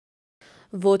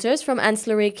Voters from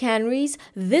ancillary Canaries,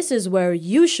 this is where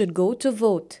you should go to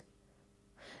vote.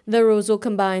 The Roseau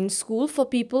Combined School for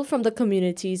people from the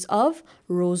communities of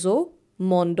Roseau,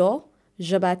 Mondo,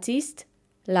 Jean-Baptiste,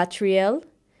 Latrielle,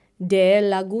 Des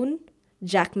Lagoun,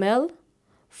 Jacmel,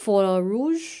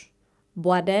 Fort-Rouge,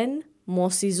 Boisden,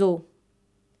 Montciseau.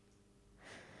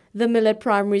 The Millet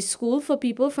Primary School for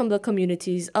people from the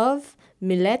communities of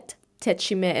Millet,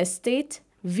 Techime Estate,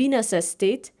 Venus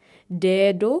Estate,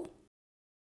 Dedo,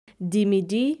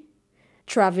 Dimidi,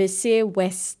 Traversée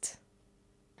West.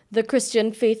 The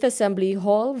Christian Faith Assembly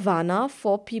Hall, Vanna,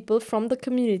 for people from the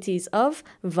communities of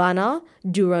Vanna,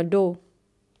 Durando.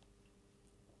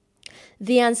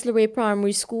 The Ancillary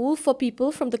Primary School for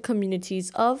people from the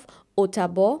communities of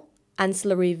Otabo,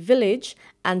 Ancillary Village,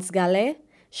 Anse-Galais,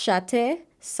 Châtais,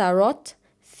 Sarot,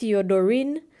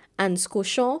 Théodorine,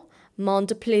 Anse-Cochon,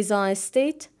 Mount Pleasant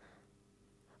Estate,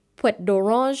 Pointe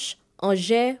d'Orange,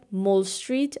 Angers, Mole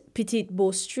Street, Petite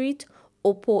Beau Street,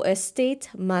 Opo Estate,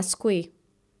 Masque.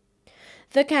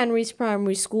 The Canaries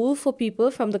Primary School for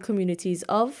people from the communities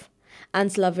of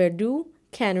Anse-la-Verdue,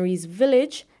 Canaries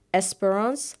Village,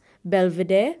 Espérance,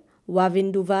 Belvedere,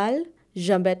 Wavin-Duval,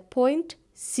 Jambette Point,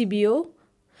 Sibio,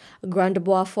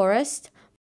 Grand-Bois Forest,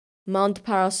 Mount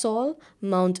Parasol,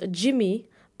 Mount Jimmy,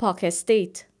 Park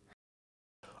Estate.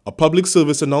 A public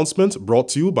service announcement brought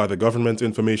to you by the Government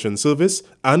Information Service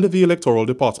and the Electoral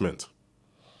Department.